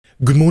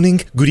Good morning,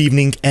 good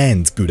evening,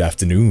 and good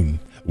afternoon.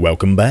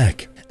 Welcome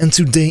back. And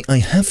today I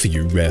have for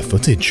you rare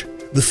footage.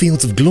 The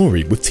Fields of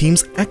Glory with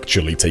teams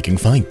actually taking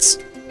fights.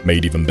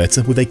 Made even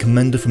better with a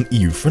commander from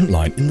EU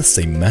Frontline in the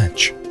same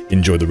match.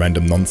 Enjoy the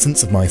random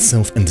nonsense of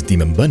myself and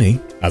Demon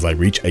Bunny as I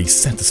reach a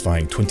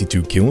satisfying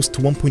 22 kills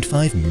to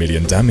 1.5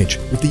 million damage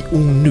with the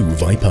all-new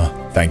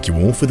Viper. Thank you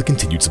all for the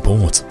continued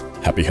support.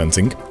 Happy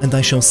hunting, and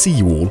I shall see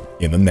you all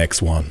in the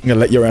next one. I'm gonna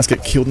let your ass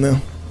get killed now.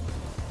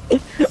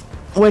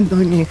 When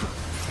don't you?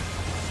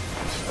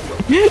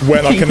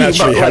 When I can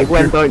actually help you.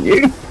 When don't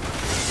you?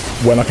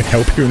 When I can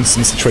help you in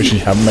some situation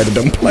you haven't made a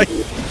dumb play.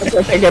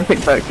 Okay, get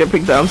picked up,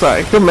 I'm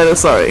sorry. Good minute,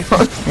 sorry.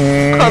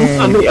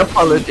 Constantly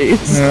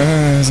apologies.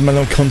 There's my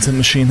little content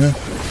machine here.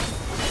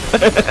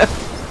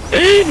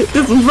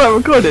 This is not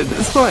recorded,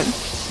 it's fine.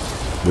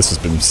 This has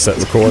been set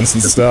recording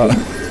since the start.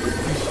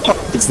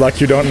 It's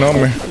like you don't know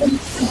me.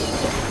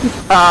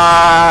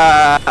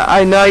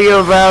 I know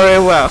you very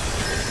well.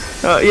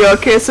 Your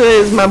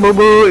kisses, my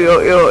boo-boo,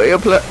 your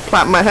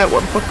plait my head,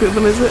 what the fuck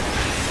even is it?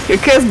 Your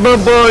kiss,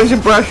 boo-boo, is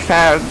your brush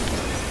hand.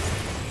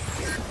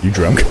 You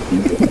drunk?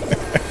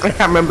 I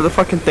can't remember the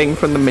fucking thing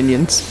from the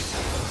Minions.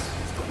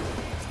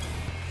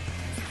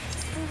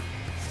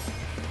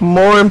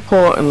 More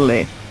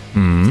importantly,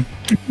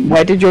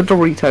 where did your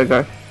Dorito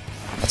go?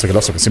 I took it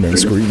off so I can see me on the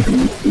screen.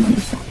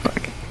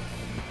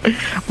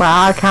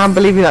 Wow, I can't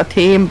believe you're a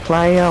team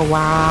player,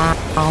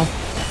 wow.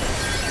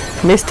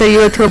 Mr.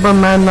 YouTuber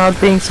man not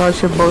being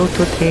sociable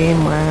to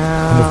team,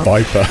 wow. I'm a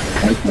Viper.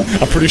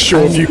 I'm pretty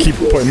sure if you keep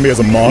putting me as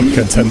a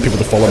marker and 10 people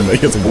to follow me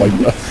as a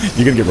Viper,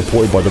 you're gonna get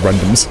reported by the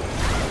randoms.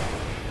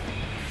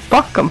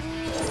 Fuck 'em.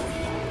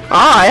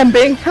 I am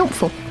being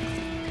helpful.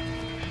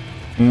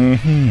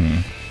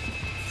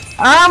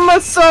 I'm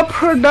so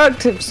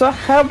productive, so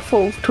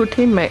helpful to a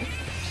teammate.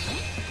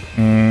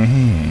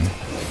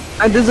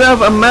 I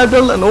deserve a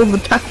medal and all the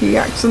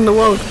takoyaks in the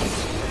world.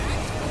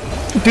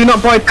 Do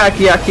not buy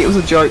takoyaki, it was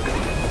a joke.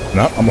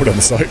 No, I'm already on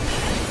the site.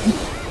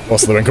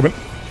 What's the incoming?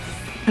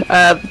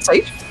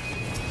 Sage?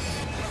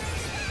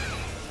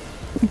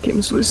 Okay,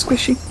 it's a little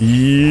squishy.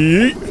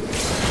 Yeet.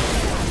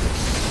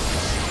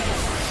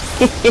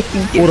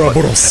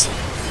 Ouroboros.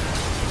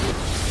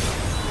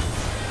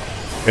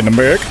 In the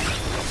back.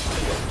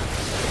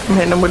 I'm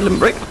hitting them with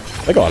Limbrick.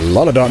 They got a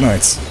lot of Dark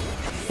Knights.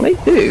 They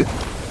do.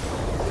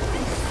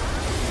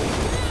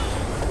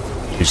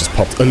 He just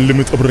popped a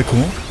limit of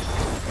record.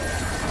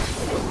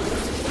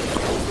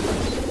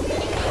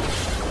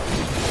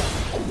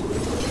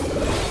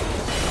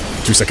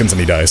 Two seconds and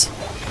he dies.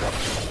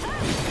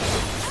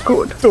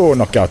 Good. Oh,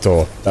 knockout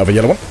or that other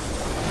yellow one.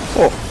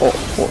 Oh.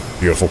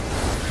 Beautiful.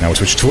 Now we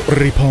switch to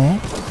Reaper.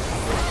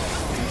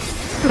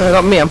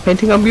 Not me, I'm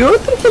painting a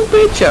beautiful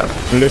picture.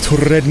 Little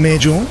red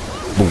major.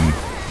 Boom.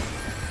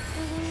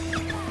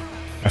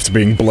 After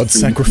being blood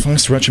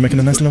sacrificed, we're actually making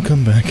a nice little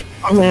comeback.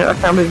 I mean, I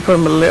can't believe put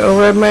him a little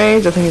red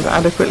mage. I think he's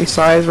adequately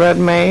sized red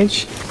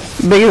mage.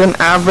 Bigger than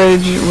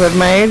average red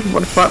mage.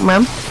 What the fuck,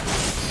 man?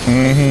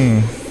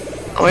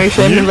 Why are you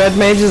shaming red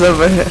mages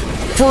over here?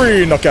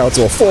 3 knockouts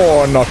or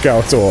 4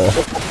 knockouts or...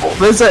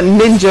 There's a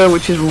ninja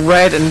which is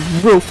red and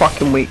real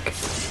fucking weak.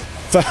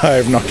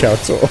 5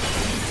 knockouts or...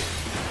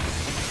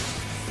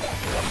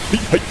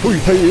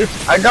 Hey.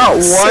 I got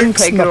one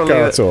taken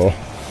knockouts or...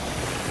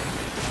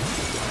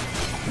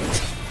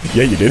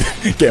 Yeah, you did.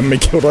 Getting me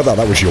killed like that,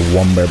 that was your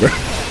one, baby.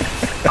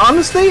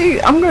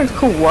 Honestly, I'm going to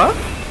call what?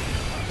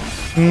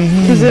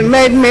 Because it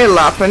made me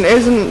laugh, and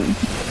isn't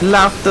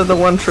laughter the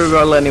one true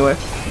goal anyway?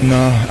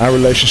 No, our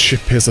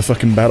relationship is a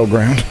fucking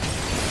battleground.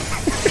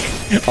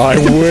 I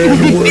will win. I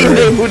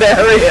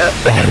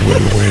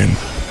will win.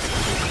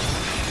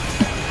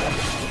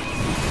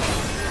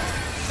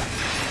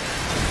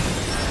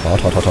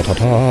 Hot.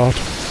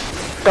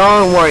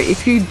 Don't worry,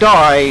 if you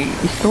die,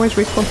 you can always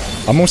respawn.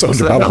 I'm almost at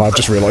 100 battle high, I've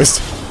just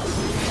realised.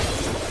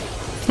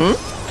 I'm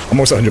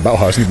almost at 100 battle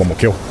high, I just need one more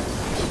kill.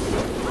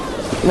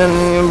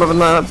 Then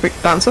the big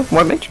dancer,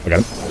 white mage. I got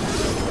him.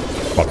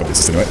 Oh, I got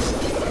this anyway.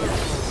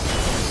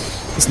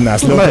 It's a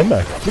nice little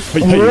comeback.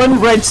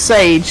 One red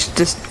sage,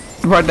 just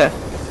right there.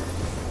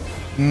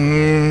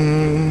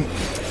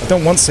 I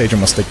don't want sage on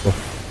my stick though.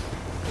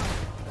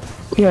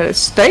 Yeah,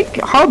 steak?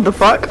 How the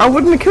fuck? I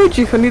wouldn't have killed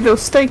you if I knew there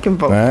was steak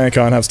involved. I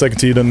can't have steak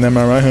until you done, am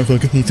I right? Am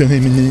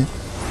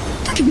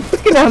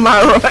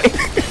I right?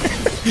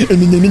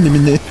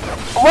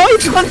 Why are you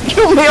trying to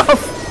kill me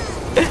off?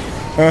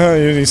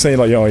 You say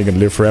like, oh, you're gonna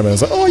live forever. And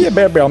it's like, oh yeah,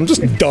 baby, I'm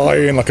just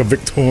dying like a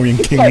Victorian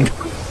king. Like,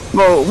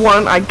 well,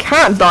 one, I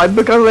can't die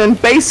because then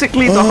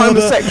basically the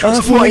homosexuals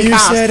I thought you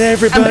said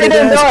everybody and they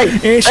don't die.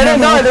 They don't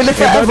die, they live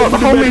forever, the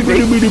whole movie.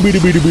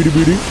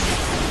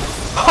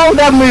 Hold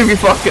that movie,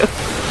 fucker.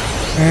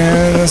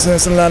 And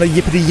there's a lot of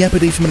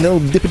yippity-yappity from a little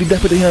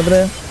dippity-dappity over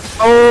there.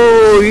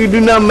 Oh, you do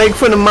not make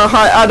fun of my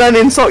height. I don't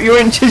insult your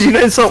inches, you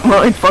don't insult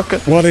mine, fucker.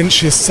 1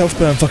 inch is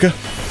self-burn, fucker.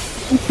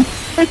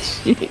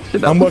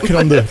 I'm working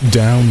on the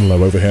down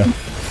low over here.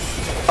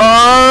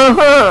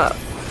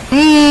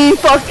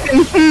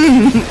 Fucking.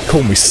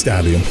 Call me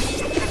Stallion.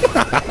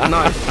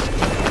 Nice.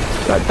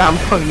 That damn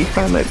pony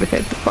fan over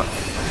here, the fuck.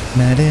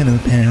 My little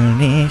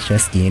pony, so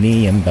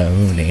skinny and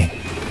bony.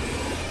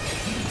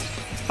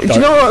 Do you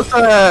know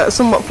what's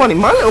somewhat funny?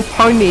 My Little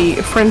Pony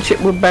Friendship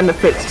with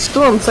Benefits is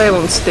still on sale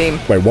on Steam.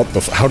 Wait, what the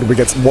how did we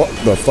get what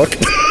the fuck?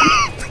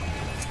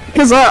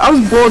 Because I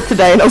was bored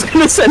today and I was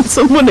going to send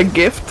someone a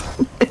gift.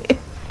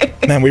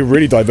 Man, we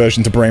really diverged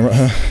into brain rot,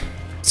 huh?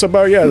 So,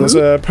 but yeah, there's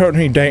a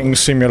pony dating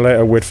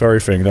simulator with furry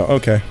thing. No,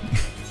 okay.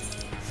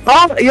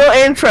 Oh, you're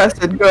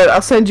interested? Good,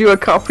 I'll send you a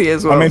copy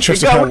as well. I'm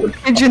interested how...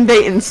 Pigeon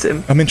dating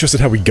sim. I'm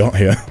interested how we got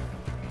here.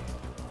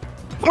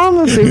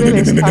 Honestly,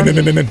 really.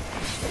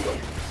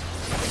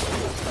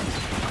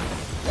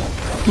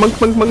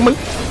 Monk.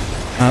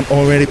 I'm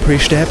already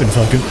pre-stabbing,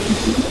 fucker.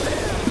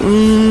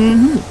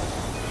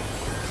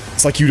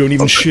 It's like you don't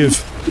even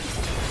shiv.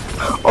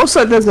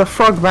 Also, there's a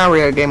Frog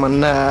Mario game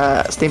on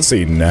Steam.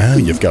 See, now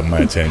you've got my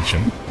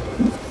attention.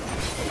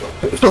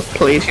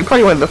 Please, you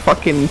probably want the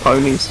fucking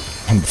ponies.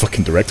 I'm the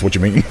fucking director, what do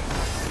you mean?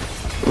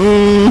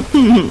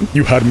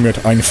 You had me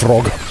at ein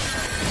Frog.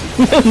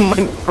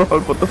 Mein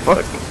Frog, what the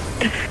fuck?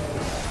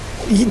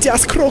 You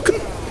just crocken?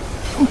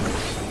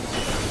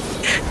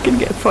 Can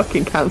get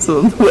fucking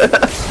cancelled.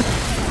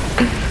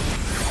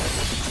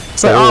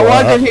 So,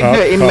 why did he do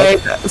it? He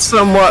made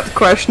somewhat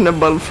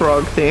questionable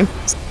frog theme.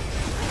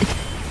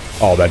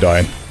 Oh, they're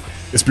dying.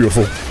 It's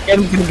beautiful. Good.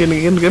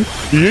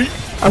 Yeet.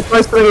 I'm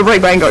supposed to do a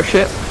break, but I ain't got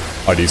shit.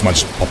 IDs might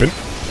just pop in.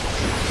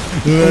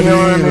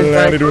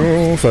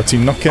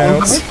 13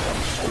 knockouts.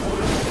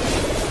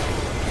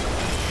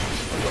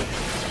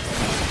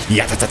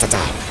 Yeah,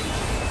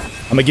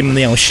 I'm gonna give him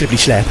the old shibby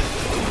slap.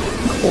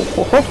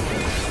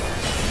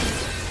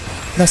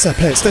 That's that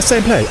play. It's the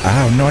same play.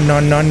 Oh, no.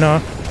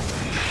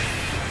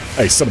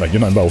 Hey, Summoner,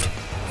 you're not involved.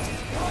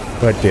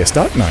 But there's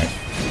Dark Knight.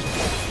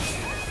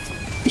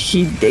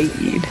 He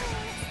died.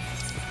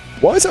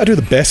 Why is it I do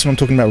the best when I'm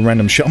talking about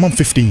random shit? I'm on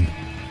 15.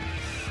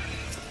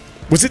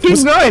 Was it?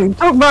 Keep going.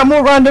 Talk about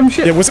more random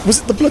shit. Yeah, was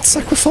it the blood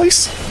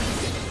sacrifice?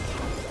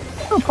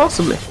 Oh,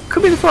 possibly.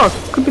 Could be the frog.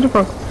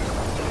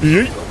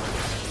 Yeet.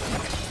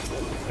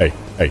 Hey.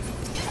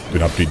 Do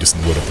not be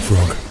distant word of the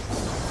frog.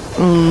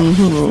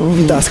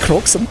 Das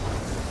Croxen.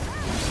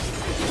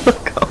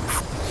 Fuck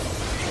off.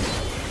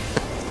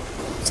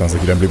 Sounds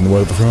like you don't believe in the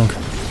word of the frog.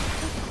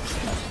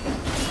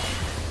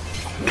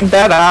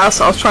 Dead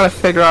ass. I was trying to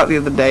figure out the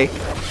other day.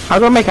 How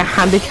do I make a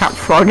handicapped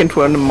frog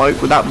into an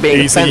emote without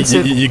being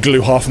offensive? You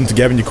glue half of them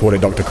together and you call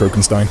it Dr.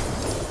 Krokenstein.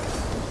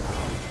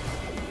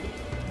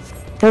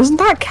 Doesn't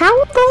that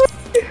count though?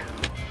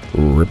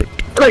 Ribbit.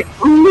 Like,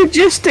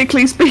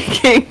 logistically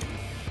speaking,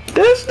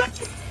 does that?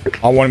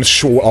 I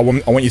want you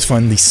to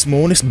find the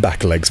smallest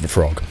back legs of a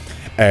frog,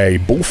 a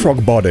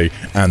bullfrog body,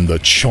 and the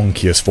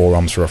chunkiest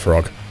forearms for a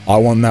frog. I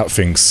want that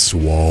thing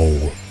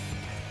swole.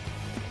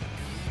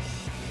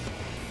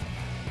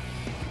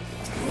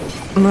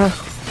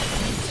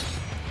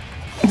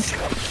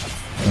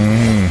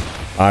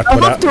 I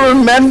have to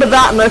remember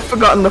that, and I've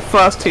forgotten the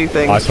first two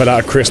things. I put out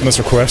a Christmas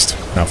request.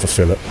 Now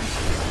fulfill it.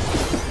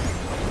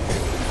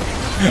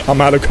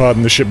 I'm out of card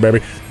in the ship,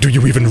 baby. Do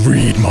you even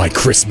read my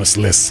Christmas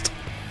list?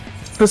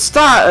 For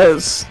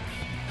starters,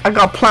 I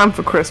got a plan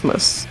for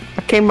Christmas.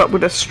 I came up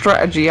with a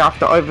strategy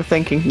after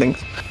overthinking things.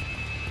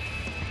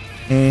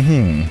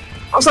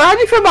 Also, how do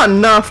you feel about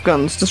Nerf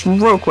guns? Just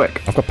real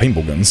quick. I've got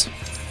paintball guns.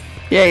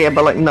 Yeah,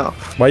 but like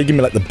Nerf. Why you give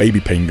me like the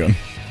baby paint gun?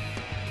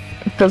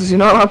 Because you're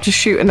not allowed to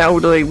shoot an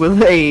elderly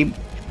with a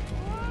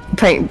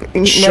paint.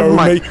 Show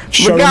me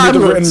the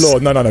written law.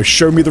 No.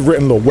 Show me the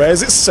written law. Where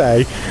does it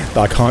say that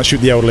I can't shoot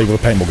the elderly with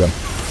a paintball gun?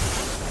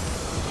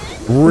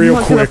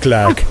 Real quick,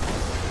 lad.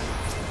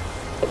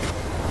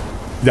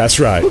 That's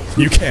right.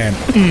 You can.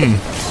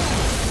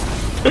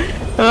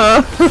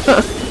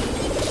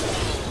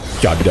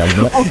 God be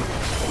damn it.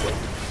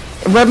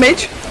 Red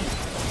mage?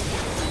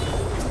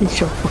 He's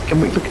so fucking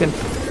weak. Look at him.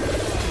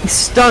 He's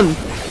stunned.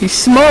 He's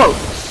small.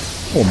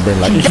 Oh,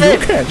 man, like, you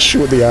can't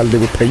shoot the elderly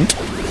with paint.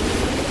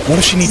 What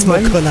if she needs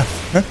more colour?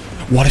 Huh?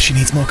 What if she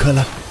needs more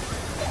colour?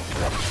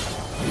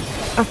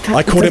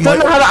 I don't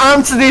know how to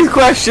answer these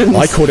questions.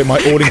 I called it my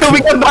all-inclusive... Can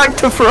we get back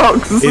to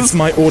frogs? It's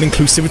my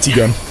all-inclusivity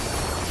gun.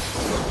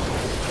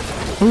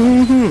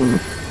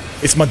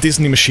 It's my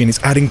Disney machine. It's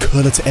adding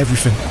colour to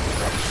everything.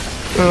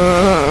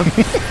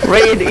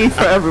 Rated E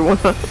for everyone.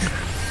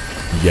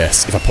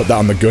 Yes, if I put that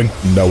on the gun,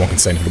 no one can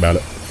say anything about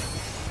it.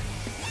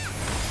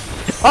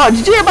 Oh,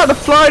 did you hear about the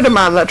Florida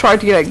man that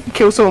tried to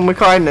kill someone with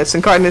kindness,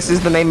 and kindness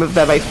is the name of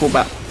their baseball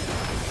bat?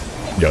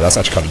 Yeah, that's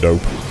actually kind of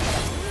dope.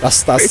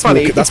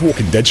 That's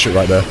Walking Dead shit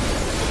right there.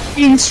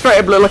 He straight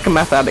up looked like a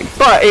meth addict,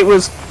 but it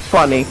was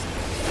funny.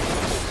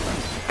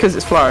 Because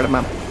it's Florida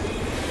man.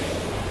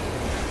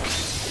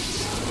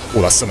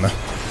 Oh, that's Summoner.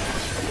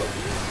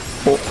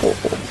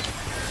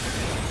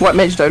 White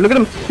mage though, look at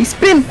him, he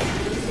spin!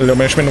 A little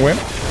mage spin the win.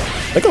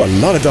 They got a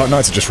lot of Dark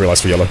Knights, I just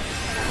realised, for yellow.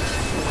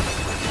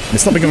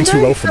 It's not been going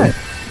too well for them.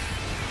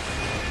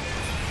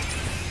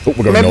 Oh,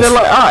 we're going Maybe north. they're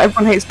like,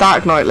 everyone hates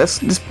Dark Knight, let's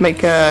just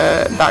make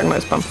a Dark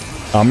Knight spam.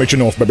 I'll meet you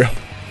north, baby.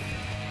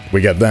 We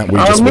get that, we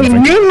just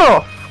win. You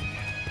north!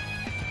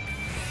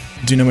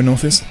 Do you know where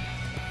north is?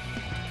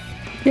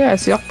 Yeah,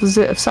 it's the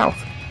opposite of south.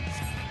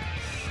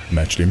 I'm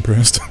actually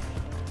impressed.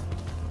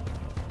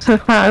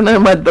 I know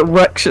my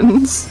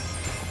directions.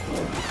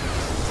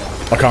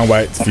 I can't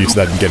wait for you to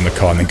then get in the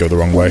car and then go the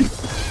wrong way.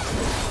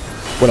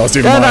 When I was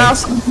doing mine...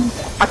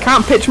 I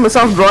can't picture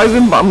myself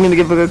driving, but I'm going to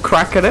give a good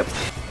crack at it.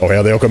 Oh,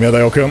 here they all come, here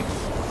they all come.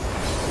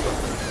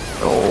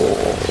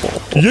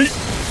 Oh. Yeet.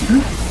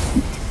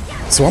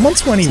 So I'm on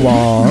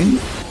 21.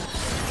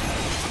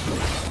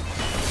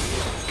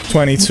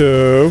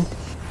 22.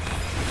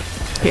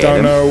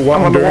 Don't know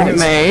what I'm doing.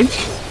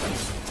 Mage.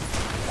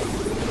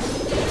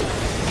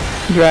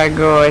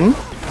 Dragon.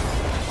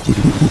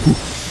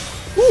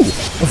 Ooh,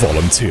 a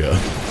volunteer.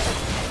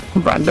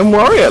 Random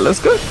warrior, let's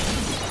go.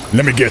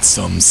 Let me get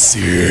some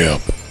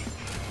syrup.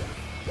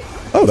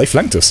 Oh, they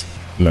flanked us.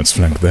 Let's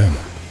flank them.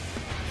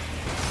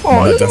 Oh,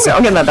 I'll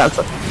get that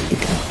dancer.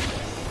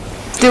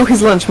 Steal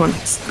his lunch money.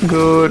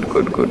 Good,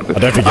 good, good, good. I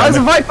don't think there's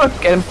a Viper.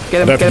 Get him,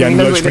 get him, I don't get him.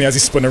 lunch money as he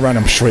spun around.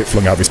 I'm sure it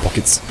flung out of his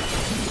pockets.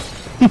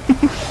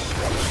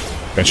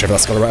 Then shove that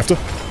scholar right after.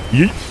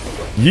 Yeet.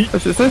 Yeet.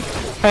 What's this?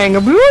 Hang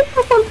a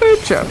beautiful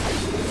picture.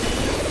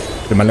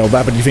 Do my little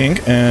babbity thing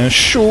and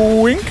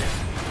showing.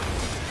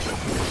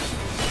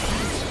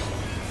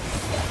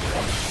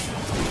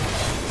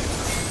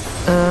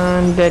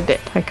 And they're dead.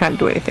 I can't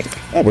do anything.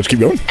 Oh, we'll just keep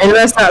going.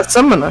 Unless that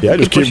summoner. Yeah,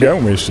 just keep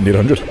going. We just need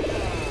 100.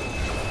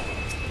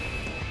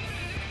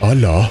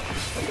 Allah.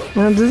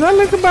 Does that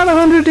look about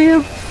 100 to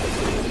you?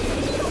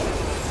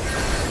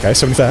 Okay,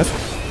 75.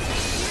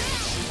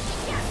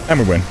 And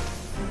we win.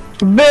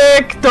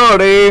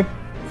 Victory!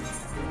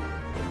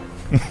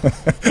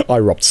 I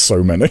robbed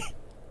so many.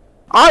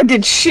 I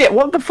did shit.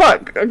 What the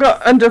fuck? I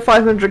got under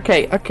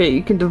 500k. Okay,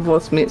 you can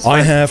divorce me. It's fine.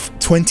 I have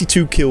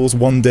 22 kills,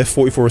 1 death,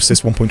 44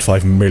 assists,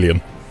 1.5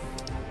 million.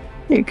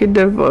 You can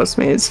divorce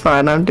me. It's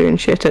fine. I'm doing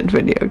shit at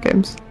video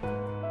games.